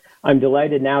I'm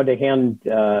delighted now to hand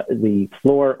the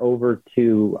floor over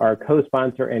to our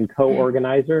co-sponsor and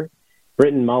co-organizer,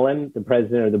 Britton Mullen, the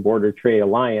president of the Border Trade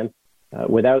Alliance.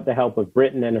 Without the help of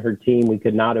Britton and her team, we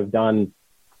could not have done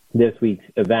this week's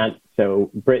event. So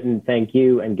Britton, thank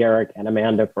you, and Garrick and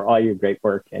Amanda for all your great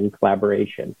work and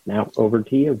collaboration. Now over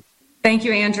to you. Thank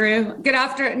you, Andrew. Good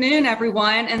afternoon,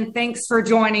 everyone, and thanks for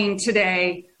joining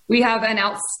today. We have an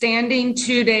outstanding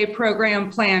two-day program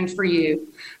planned for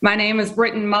you. My name is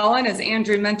Britton Mullen, as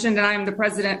Andrew mentioned, and I am the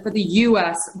president for the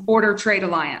U.S. Border Trade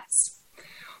Alliance.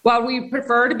 While we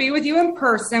prefer to be with you in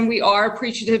person, we are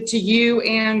appreciative to you,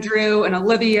 Andrew, and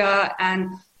Olivia, and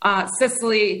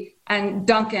Cicely, and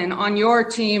Duncan on your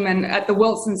team and at the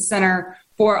Wilson Center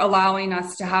for allowing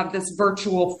us to have this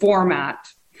virtual format.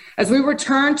 As we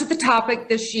return to the topic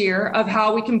this year of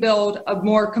how we can build a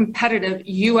more competitive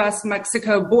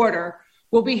U.S.-Mexico border,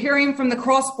 we'll be hearing from the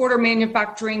cross-border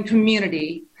manufacturing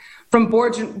community, from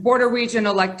border region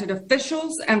elected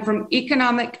officials, and from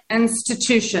economic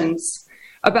institutions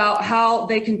about how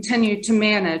they continue to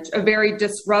manage a very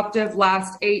disruptive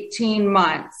last 18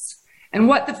 months and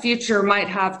what the future might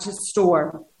have to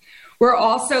store. We're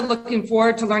also looking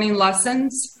forward to learning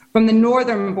lessons from the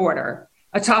northern border,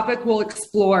 a topic we'll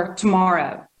explore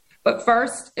tomorrow. But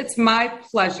first, it's my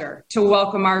pleasure to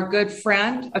welcome our good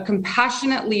friend, a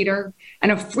compassionate leader,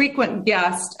 and a frequent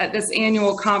guest at this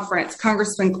annual conference,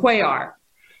 Congressman Cuellar.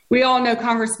 We all know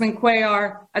Congressman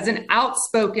Cuellar as an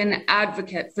outspoken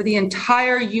advocate for the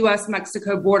entire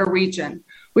U.S.-Mexico border region,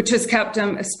 which has kept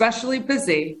him especially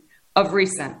busy of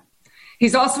recent.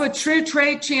 He's also a true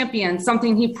trade champion,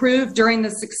 something he proved during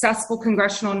the successful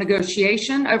congressional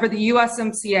negotiation over the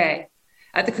USMCA.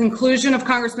 At the conclusion of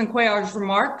Congressman Cuellar's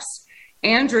remarks,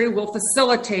 Andrew will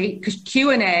facilitate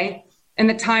Q&A in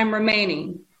the time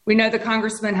remaining. We know the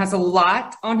Congressman has a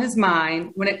lot on his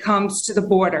mind when it comes to the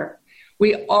border.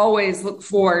 We always look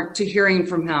forward to hearing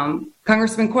from him.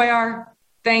 Congressman Cuellar,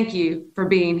 thank you for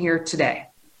being here today.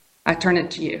 I turn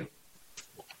it to you.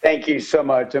 Thank you so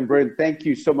much. And Brent, thank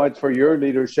you so much for your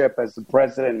leadership as the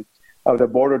president of the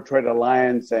Border Trade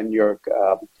Alliance and your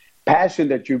passion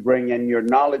that you bring and your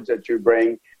knowledge that you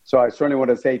bring. So I certainly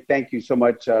want to say thank you so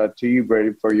much to you,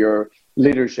 Brady, for your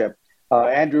leadership.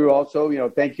 Andrew, also,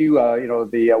 thank you.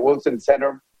 The Wilson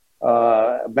Center,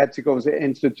 Mexico's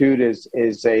Institute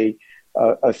is a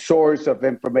source of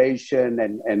information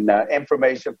and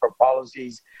information for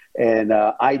policies and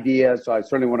ideas. So I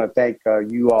certainly want to thank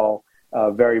you all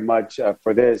very much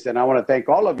for this. And I want to thank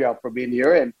all of y'all for being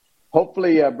here. And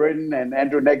hopefully, Britton and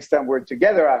Andrew, next time we're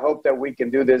together, I hope that we can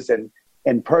do this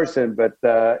in person. But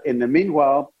in the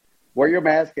meanwhile, wear your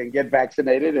mask and get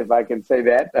vaccinated, if I can say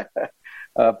that.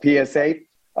 PSA.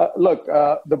 Look,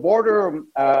 the border,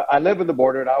 I live in the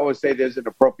border, and I always say there's an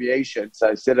appropriations.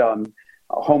 I sit on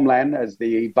Homeland as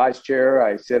the vice chair.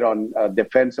 I sit on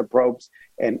Defense Approps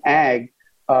and Ag.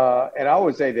 And I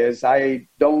always say this, I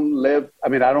don't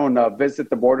visit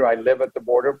the border. I live at the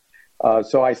border.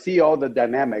 So I see all the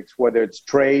dynamics, whether it's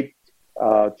trade,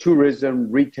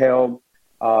 tourism, retail,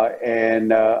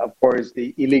 and of course,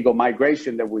 the illegal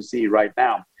migration that we see right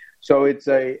now. So it's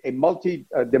a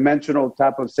multi-dimensional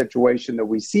type of situation that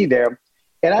we see there.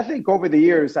 And I think over the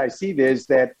years, I see this,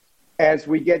 that as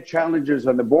we get challenges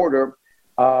on the border,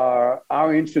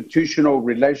 our institutional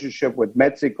relationship with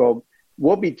Mexico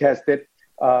will be tested,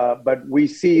 but we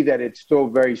see that it's still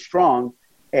very strong.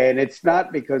 And it's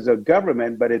not because of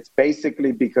government, but it's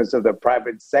basically because of the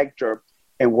private sector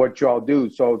and what y'all do.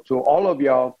 So to all of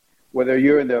y'all, whether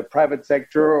you're in the private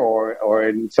sector or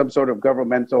in some sort of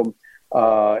governmental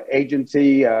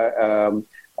agency,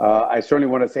 I certainly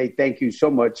want to say thank you so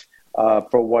much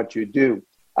for what you do.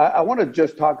 I want to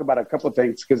just talk about a couple of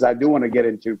things because I do want to get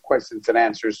into questions and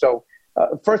answers. So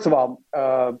first of all,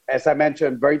 as I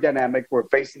mentioned, very dynamic. We're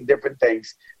facing different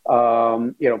things.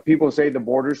 People say the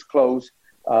border's closed.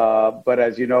 But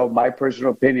as you know, my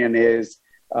personal opinion is,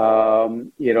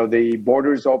 the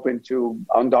border is open to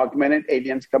undocumented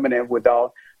aliens coming in with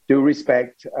all due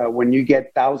respect. When you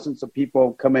get thousands of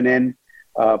people coming in,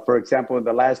 for example, in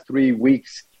the last 3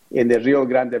 weeks in the Rio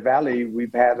Grande Valley,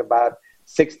 we've had about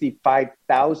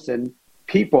 65,000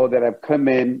 people that have come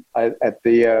in at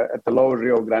the lower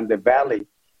Rio Grande Valley.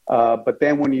 But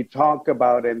then when you talk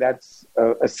about, and that's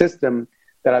a system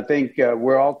that I think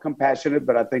we're all compassionate,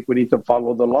 but I think we need to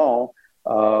follow the law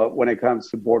when it comes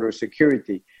to border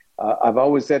security. I've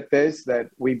always said this, that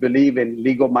we believe in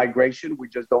legal migration. We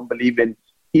just don't believe in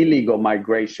illegal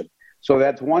migration. So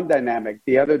that's one dynamic.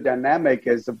 The other dynamic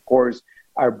is, of course,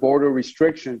 our border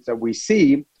restrictions that we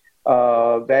see.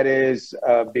 That is,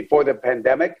 before the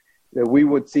pandemic, that we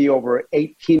would see over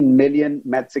 18 million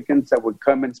Mexicans that would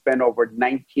come and spend over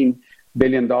 $19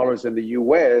 billion in the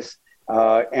U.S.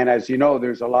 And as you know,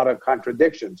 there's a lot of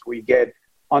contradictions. We get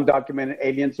undocumented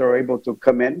aliens that are able to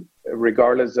come in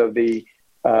regardless of the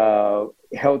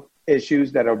health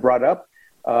issues that are brought up.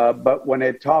 But when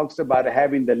it talks about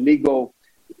having the legal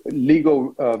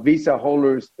visa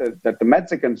holders that the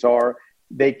Mexicans are,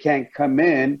 they can't come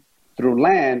in through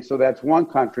land. So that's one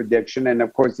contradiction. And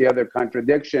of course, the other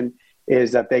contradiction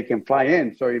is that they can fly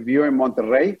in. So if you're in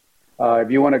Monterrey,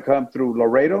 if you want to come through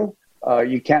Laredo,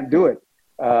 you can't do it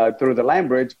through the land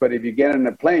bridge. But if you get on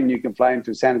a plane, you can fly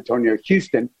into San Antonio or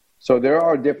Houston. So there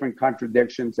are different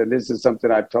contradictions. And this is something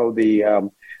I've told the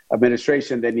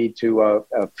administration they need to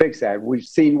fix that. We've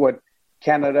seen what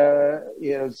Canada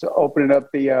is opening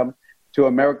up to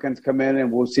Americans come in,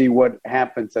 and we'll see what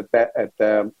happens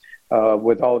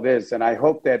with all this. And I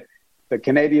hope that the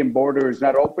Canadian border is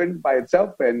not open by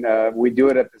itself, and we do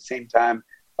it at the same time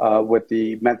with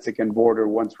the Mexican border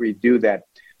once we do that.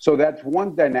 So that's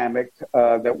one dynamic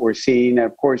that we're seeing. And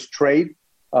of course, trade,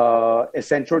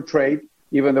 essential trade,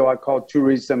 even though I call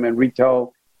tourism and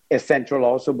retail essential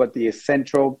also, but the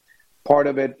essential part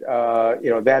of it,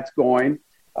 that's going.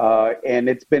 And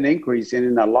it's been increasing,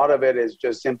 and a lot of it is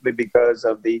just simply because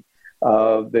of the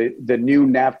new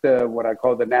NAFTA, what I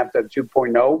call the NAFTA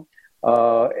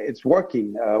 2.0. It's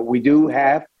working. We do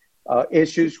have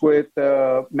issues with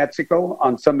Mexico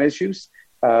on some issues.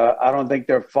 I don't think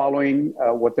they're following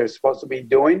what they're supposed to be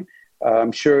doing.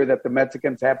 I'm sure that the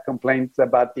Mexicans have complaints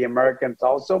about the Americans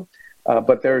also,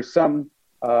 but there are some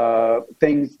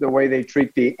things, the way they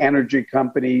treat the energy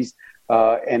companies,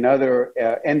 and other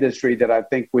industry that I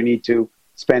think we need to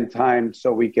spend time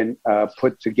so we can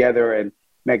put together and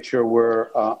make sure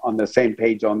we're on the same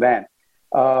page on that.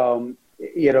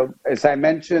 As I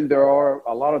mentioned, there are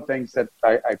a lot of things that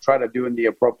I try to do in the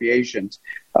appropriations.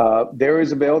 There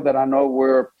is a bill that I know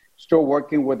we're still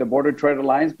working with the Border Trade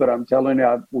Alliance, but I'm telling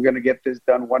you, we're going to get this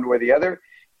done one way or the other,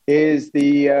 is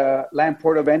the Land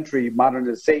Port of Entry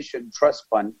Modernization Trust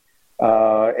Fund.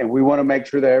 And we want to make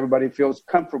sure that everybody feels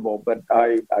comfortable. But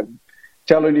I'm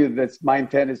telling you that my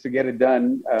intent is to get it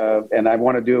done, and I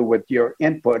want to do it with your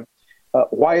input.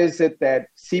 Why is it that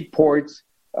seaports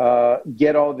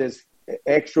get all this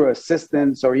extra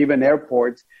assistance, or even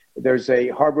airports? There's a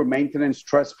harbor maintenance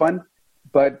trust fund.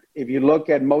 But if you look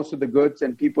at most of the goods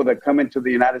and people that come into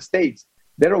the United States,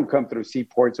 they don't come through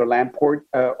seaports or land port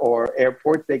or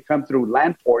airports. They come through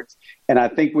land ports. And I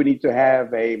think we need to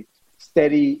have a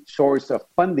steady source of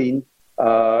funding.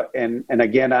 And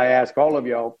again, I ask all of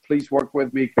y'all, please work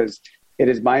with me, because it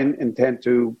is my intent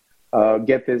to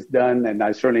get this done. And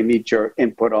I certainly need your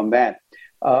input on that.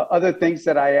 Other things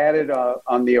that I added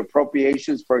on the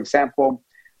appropriations, for example,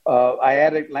 I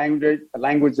added language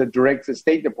that directs the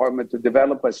State Department to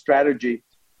develop a strategy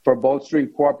for bolstering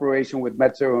cooperation with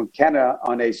Mexico and Canada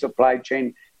on a supply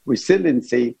chain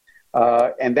resiliency.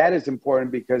 And that is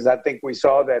important because I think we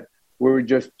saw that we were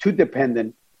just too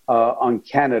dependent on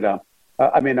Canada,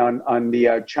 on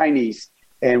the Chinese.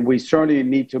 And we certainly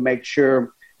need to make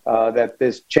sure that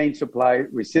this chain supply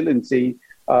resiliency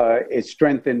is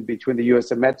strengthened between the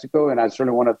U.S. and Mexico. And I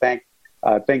certainly want to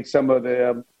thank some of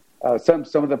the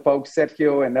folks,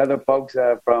 Sergio and other folks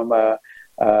from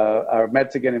our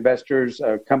Mexican investors,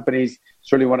 companies.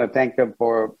 Certainly want to thank them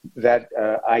for that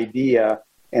idea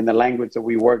and the language that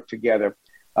we work together.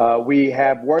 We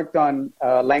have worked on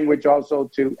language also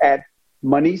to add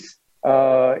monies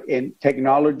in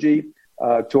technology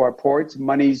to our ports,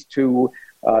 monies to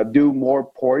do more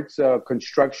ports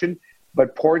construction.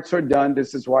 But ports are done.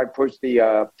 This is why I push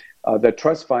the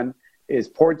trust fund. Is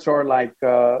ports are like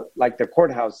the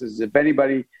courthouses. If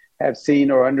anybody have seen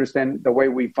or understand the way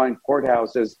we fund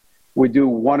courthouses, we do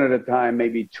one at a time,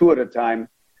 maybe two at a time.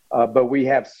 But we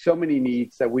have so many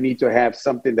needs that we need to have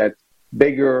something that's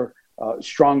bigger,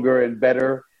 stronger, and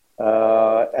better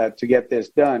to get this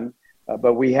done.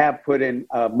 But we have put in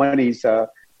monies,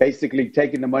 basically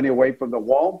taking the money away from the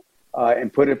wall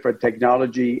and put it for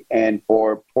technology and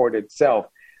for port itself.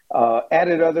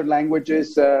 Added other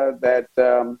languages that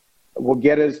will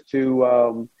get us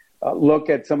to look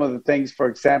at some of the things. For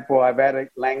example, I've added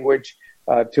language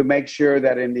to make sure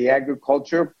that in the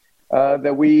agriculture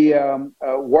that we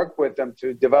work with them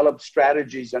to develop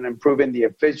strategies on improving the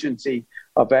efficiency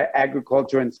of the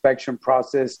agriculture inspection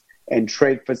process and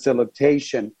trade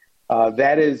facilitation.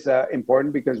 That is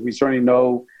important because we certainly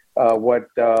know what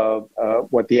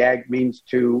the ag means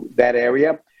to that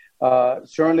area.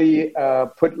 Certainly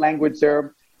put language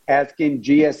there asking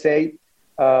GSA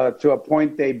to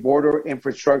appoint a border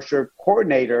infrastructure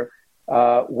coordinator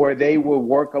where they will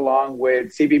work along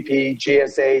with CBP,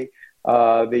 GSA,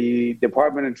 the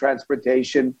Department of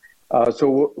Transportation.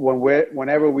 So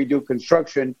whenever we do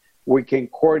construction, we can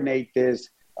coordinate this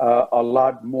a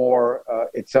lot more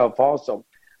itself also.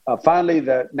 Finally,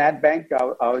 the NatBank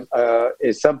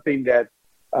is something that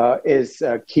is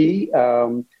key.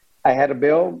 I had a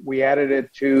bill. We added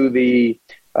it to the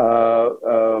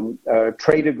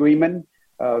trade agreement,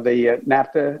 the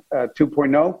NAFTA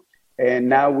 2.0, and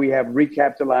now we have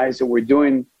recapitalized, and we're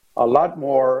doing a lot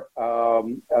more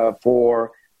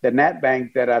for the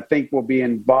NatBank that I think will be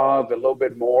involved a little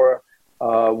bit more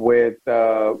with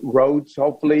roads,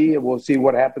 hopefully. We'll see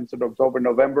what happens in October,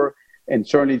 November, and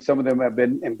certainly some of them have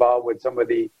been involved with some of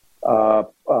the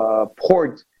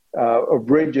port or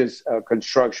bridges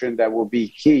construction that will be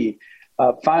key.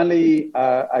 Finally,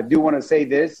 I do want to say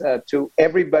this to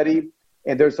everybody,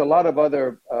 and there's a lot of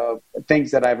other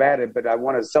things that I've added, but I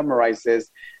want to summarize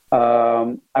this.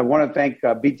 I want to thank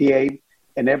BTA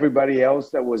and everybody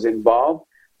else that was involved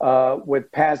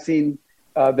with passing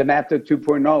the NAFTA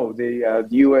 2.0, the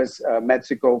U.S.,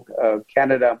 Mexico,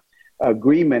 Canada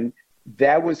agreement.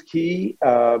 That was key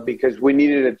because we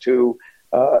needed it to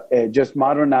just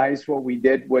modernize what we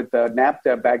did with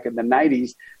NAFTA back in the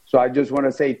 90s. So I just want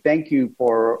to say thank you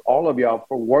for all of y'all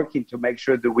for working to make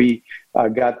sure that we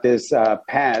got this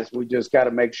passed. We just got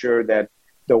to make sure that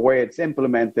the way it's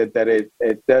implemented, that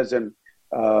it doesn't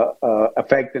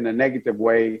affect in a negative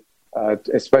way,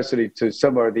 especially to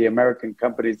some of the American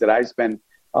companies that I spend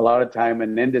a lot of time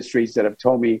in industries that have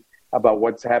told me about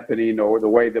what's happening or the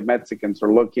way the Mexicans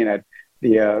are looking at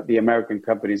the American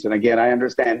companies. And again, I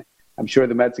understand, I'm sure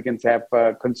the Mexicans have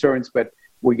concerns, but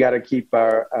we got to keep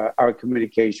our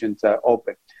communications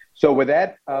open. So with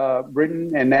that,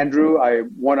 Britton and Andrew, I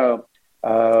want to,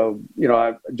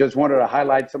 I just wanted to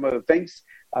highlight some of the things.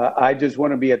 I just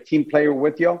want to be a team player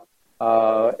with you,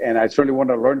 and I certainly want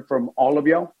to learn from all of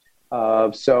you.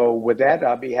 So with that,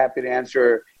 I'll be happy to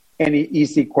answer any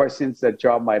easy questions that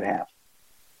y'all might have.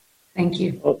 Thank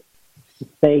you. Well,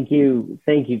 thank you,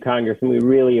 Congressman. We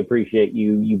really appreciate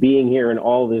you being here and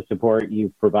all the support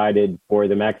you've provided for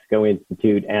the Mexico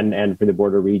Institute and for the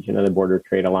Border Region and the Border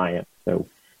Trade Alliance. So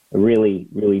really,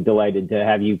 really delighted to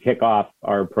have you kick off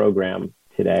our program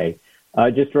today.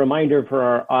 Just a reminder for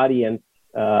our audience,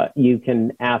 you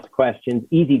can ask questions,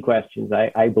 easy questions,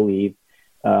 I believe,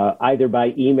 either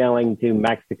by emailing to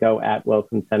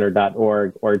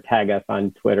mexico@wilsoncenter.org or tag us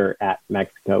on Twitter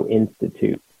 @Mexico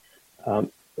Institute.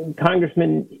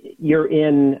 Congressman, you're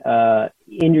in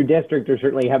your district, or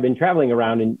certainly have been traveling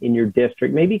around in your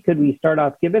district. Maybe could we start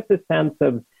off, give us a sense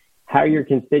of how your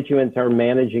constituents are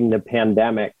managing the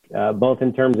pandemic, both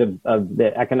in terms of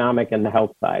the economic and the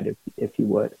health side, if you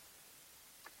would.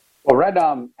 Well, right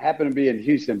now I'm happen to be in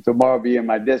Houston. Tomorrow I'll be in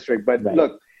my district. But right.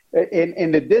 Look,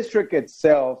 in the district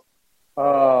itself,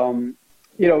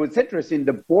 it's interesting.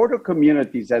 The border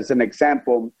communities, as an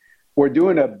example, we're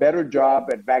doing a better job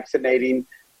at vaccinating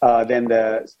than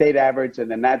the state average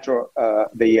and the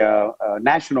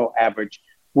national average.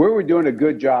 We're doing a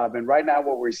good job. And right now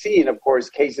what we're seeing, of course,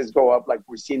 cases go up like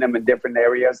we're seeing them in different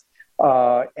areas.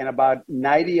 And about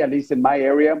 90, at least in my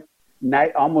area,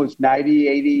 almost 90,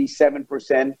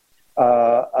 87%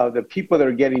 of the people that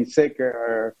are getting sick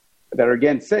are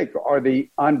the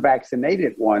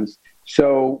unvaccinated ones.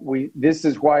 So this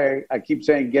is why I keep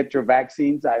saying get your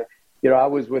vaccines. I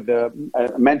was with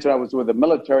the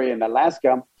military in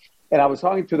Alaska, and I was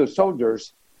talking to the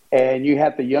soldiers, and you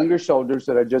had the younger soldiers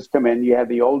that had just come in. You had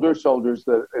the older soldiers,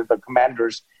 the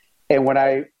commanders. And when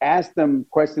I asked them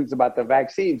questions about the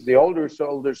vaccines, the older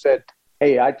soldiers said,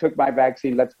 hey, I took my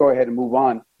vaccine. Let's go ahead and move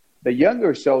on. The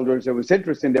younger soldiers, it was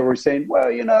interesting. They were saying,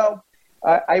 well,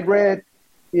 I read,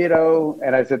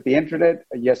 and I said, the internet?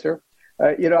 Yes, sir.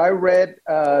 I read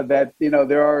that,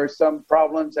 there are some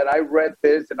problems, and I read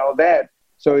this and all that.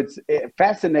 So it's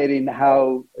fascinating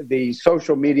how the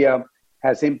social media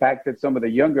has impacted some of the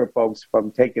younger folks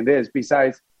from taking this,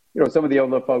 besides, some of the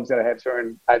older folks that have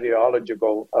certain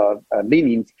ideological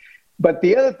leanings. But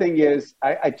the other thing is,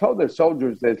 I told the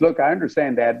soldiers this, look, I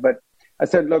understand that, but I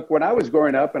said, look, when I was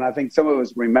growing up, and I think some of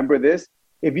us remember this,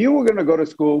 if you were going to go to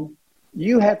school,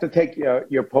 you had to take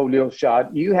your polio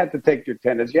shot. You had to take your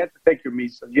tetanus. You had to take your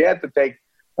measles. You had to take,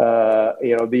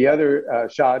 the other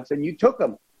shots, and you took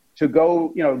them to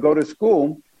go to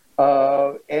school.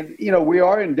 And we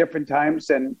are in different times,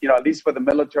 and at least for the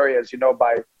military, as you know,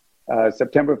 by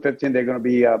September 15th, they're going to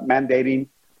be mandating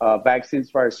vaccines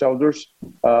for our soldiers.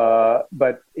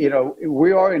 But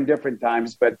we are in different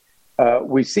times. But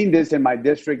we've seen this in my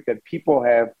district that people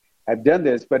have done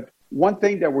this. But one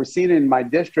thing that we're seeing in my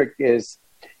district is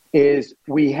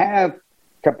we have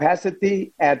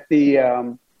capacity at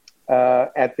the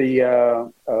at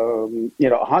the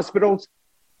hospitals.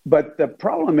 But the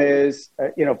problem is,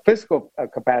 physical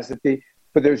capacity,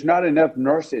 but there's not enough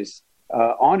nurses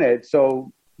on it.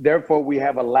 So therefore, we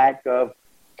have a lack of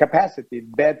capacity.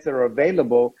 Beds are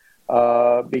available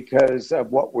because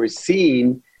of what we're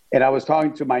seeing. And I was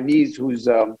talking to my niece who's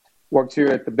works here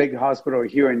at the big hospital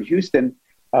here in Houston,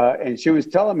 and she was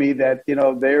telling me that,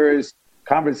 there is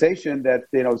conversation that,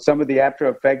 some of the after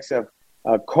effects of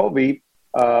COVID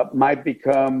might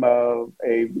become a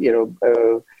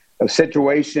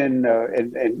situation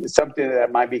and something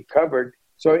that might be covered.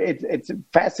 So it's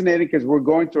fascinating because we're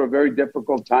going through a very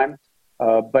difficult time.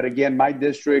 But again, my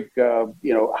district,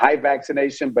 high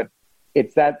vaccination, but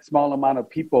it's that small amount of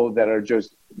people that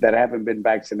haven't been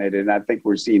vaccinated. And I think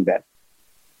we're seeing that.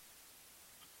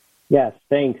 Yes,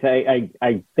 thanks.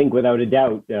 I think without a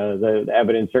doubt, the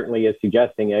evidence certainly is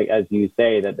suggesting, as you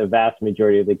say, that the vast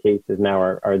majority of the cases now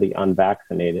are the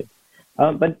unvaccinated.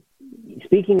 But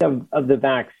speaking of the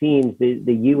vaccines,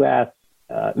 the U.S.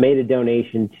 Made a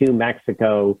donation to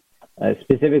Mexico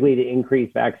specifically to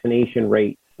increase vaccination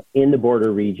rates in the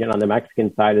border region on the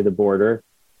Mexican side of the border.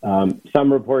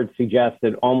 Some reports suggest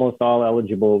that almost all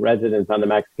eligible residents on the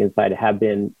Mexican side have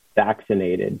been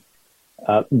vaccinated.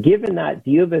 Given that,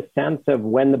 do you have a sense of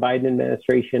when the Biden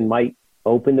administration might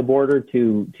open the border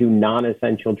to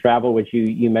non-essential travel, which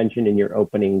you mentioned in your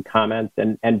opening comments?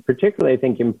 And particularly, I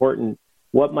think, important,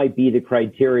 what might be the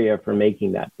criteria for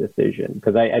making that decision?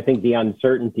 Because I think the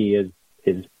uncertainty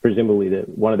is presumably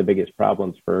one of the biggest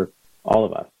problems for all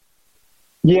of us.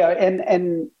 Yeah,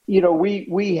 and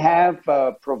we have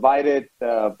provided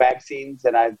vaccines,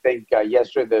 and I think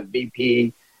yesterday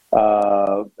the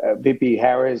VP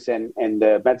Harris and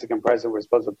the Mexican president were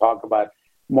supposed to talk about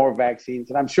more vaccines,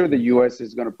 and I'm sure the U.S.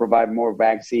 is going to provide more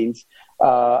vaccines.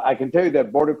 I can tell you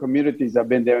that border communities have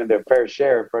been there in their fair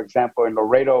share. For example, in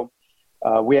Laredo,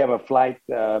 we have a flight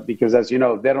because, as you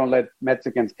know, they don't let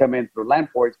Mexicans come in through land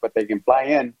ports, but they can fly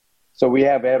in. So we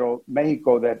have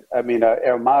Aeromexico,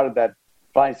 Aeromar, that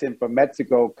flies in from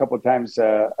Mexico a couple times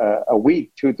a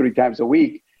week, 2-3 times a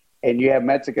week. And you have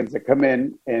Mexicans that come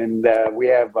in, and we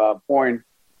have foreign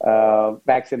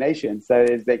vaccinations. That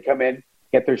is, they come in,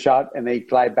 get their shot, and they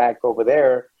fly back over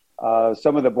there.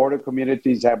 Some of the border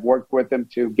communities have worked with them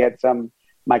to get some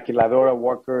maquiladora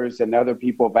workers and other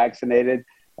people vaccinated.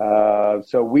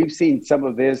 So we've seen some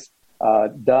of this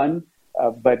done.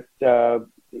 But to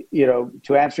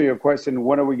answer your question,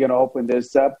 when are we going to open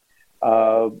this up?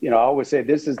 I always say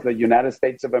this is the United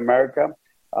States of America,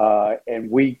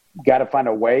 and we got to find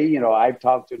a way. I've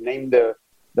talked to name the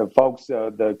folks,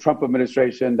 the Trump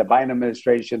administration, the Biden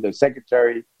administration, the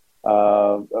secretary,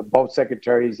 both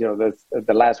secretaries,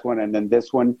 the last one and then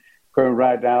this one current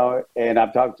right now. And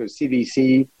I've talked to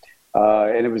CDC,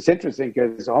 and it was interesting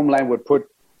because Homeland would put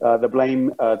the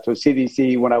blame to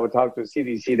CDC. When I would talk to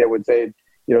CDC, they would say,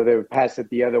 they would pass it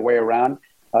the other way around.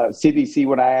 CDC,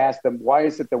 when I asked them, why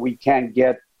is it that we can't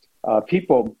get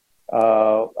people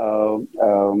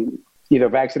either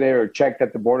vaccinated or checked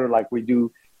at the border like we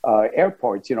do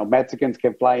airports? Mexicans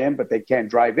can fly in, but they can't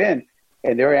drive in.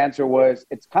 And their answer was,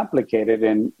 it's complicated.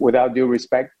 And without due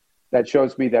respect, that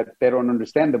shows me that they don't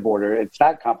understand the border. It's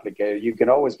not complicated. You can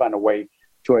always find a way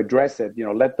to address it.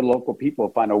 Let the local people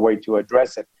find a way to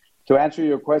address it. To answer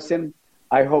your question,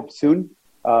 I hope soon.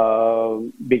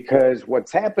 Because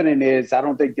what's happening is I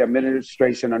don't think the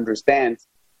administration understands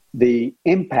the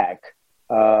impact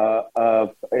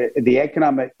of the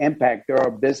economic impact. There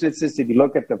are businesses, if you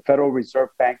look at the Federal Reserve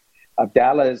Bank of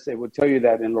Dallas, it will tell you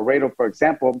that in Laredo, for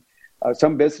example,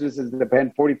 some businesses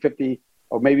depend 40, 50,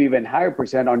 or maybe even higher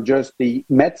percent on just the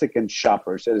Mexican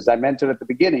shoppers. As I mentioned at the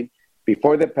beginning,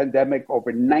 before the pandemic,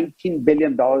 over $19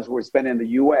 billion were spent in the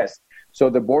U.S. So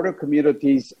the border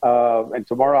communities, and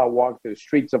tomorrow I'll walk the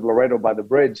streets of Laredo by the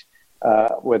bridge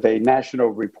with a national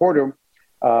reporter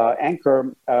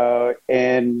anchor,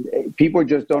 and people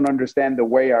just don't understand the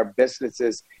way our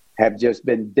businesses have just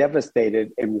been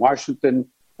devastated. And Washington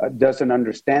doesn't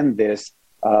understand this,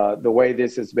 the way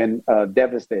this has been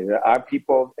devastated. Our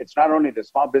people, it's not only the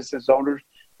small business owners,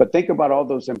 but think about all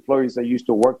those employees that used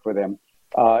to work for them.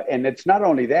 And it's not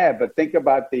only that, but think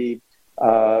about the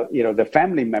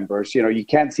family members. You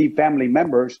can't see family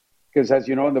members because, as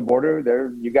you know, on the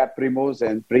border, you got primos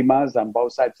and primas on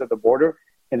both sides of the border,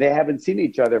 and they haven't seen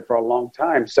each other for a long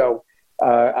time. So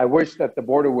I wish that the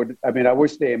border I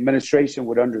wish the administration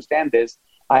would understand this.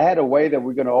 I had a way that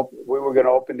we were going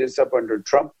to open this up under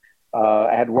Trump.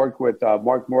 I had worked with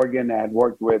Mark Morgan. I had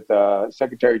worked with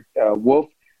Secretary Wolf.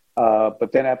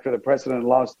 But then after the president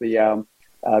lost the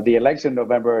the election in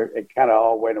November, it kind of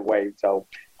all went away. So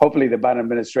hopefully the Biden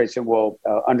administration will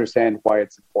understand why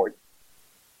it's important.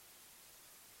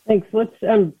 Thanks. Let's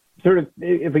sort of,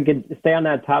 if we could stay on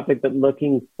that topic, but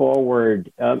looking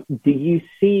forward, do you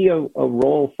see a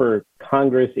role for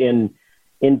Congress in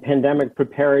pandemic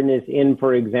preparedness, in,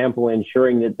 for example,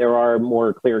 ensuring that there are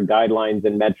more clear guidelines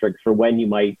and metrics for when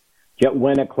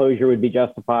a closure would be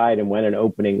justified and when an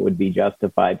opening would be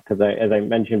justified? Because as I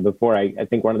mentioned before, I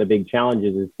think one of the big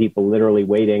challenges is people literally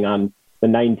waiting on the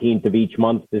 19th of each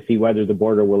month to see whether the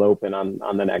border will open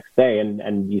on the next day.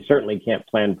 And you certainly can't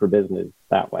plan for business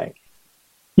that way.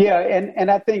 Yeah,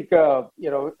 and I think, I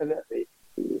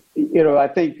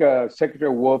think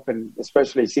Secretary Wolf and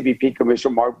especially CBP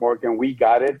Commissioner Mark Morgan, we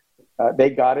got it. They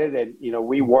got it. And,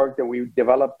 we worked and we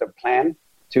developed a plan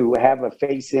to have a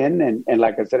face in. And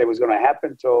like I said, it was going to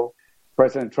happen until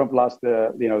President Trump lost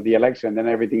the election. Then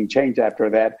everything changed after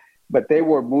that. But they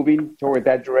were moving toward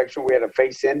that direction. We had a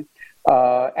face in.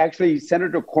 Actually,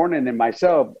 Senator Cornyn and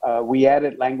myself, we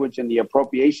added language in the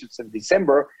appropriations in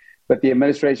December, but the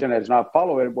administration has not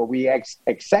followed it. But we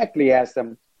exactly asked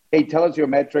them, hey, tell us your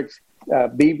metrics,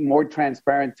 be more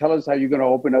transparent, tell us how you're going to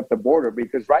open up the border.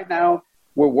 Because right now,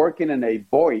 we're working in a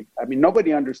void. I mean,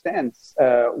 nobody understands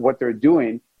what they're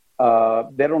doing.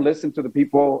 They don't listen to the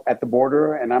people at the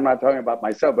border. And I'm not talking about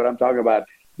myself, but I'm talking about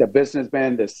the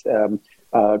businessmen, the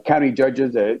county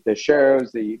judges, the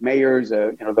sheriffs, the mayors,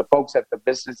 the folks at the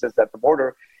businesses at the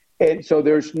border. And so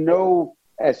there's no,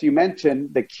 as you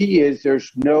mentioned, the key is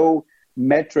there's no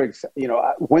metrics.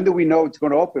 When do we know it's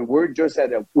going to open? We're just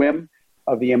at a whim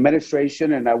of the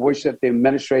administration. And I wish that the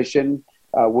administration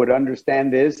would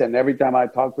understand this. And every time I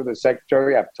talk to the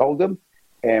secretary, I've told them,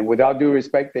 and without due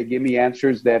respect, they give me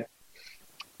answers that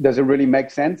doesn't really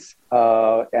make sense.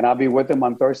 And I'll be with him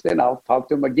on Thursday and I'll talk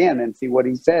to him again and see what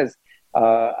he says.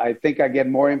 I think I get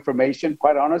more information,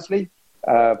 quite honestly,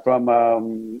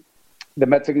 from the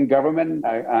Mexican government.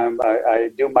 I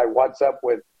do my WhatsApp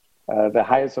with the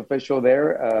highest official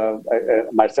there,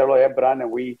 Marcelo Ebrard, and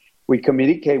we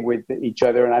communicate with each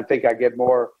other. And I think I get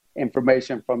more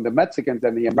information from the Mexicans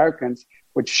than the Americans,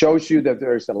 which shows you that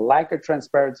there's a lack of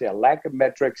transparency, a lack of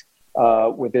metrics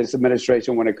with this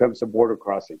administration when it comes to border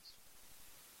crossings.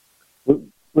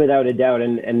 Without a doubt.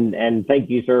 And thank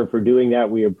you, sir, for doing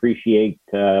that. We appreciate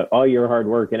all your hard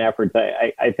work and efforts.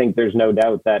 I think there's no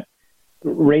doubt that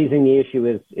raising the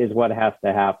issue is what has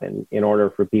to happen in order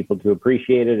for people to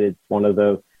appreciate it. It's one of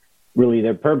the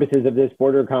purposes of this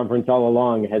border conference all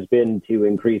along has been to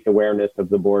increase awareness of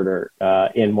the border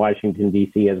in Washington,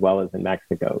 D.C., as well as in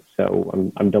Mexico.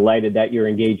 So I'm delighted that you're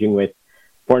engaging with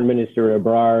Foreign Minister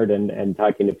Ebrard and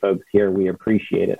talking to folks here. We appreciate it.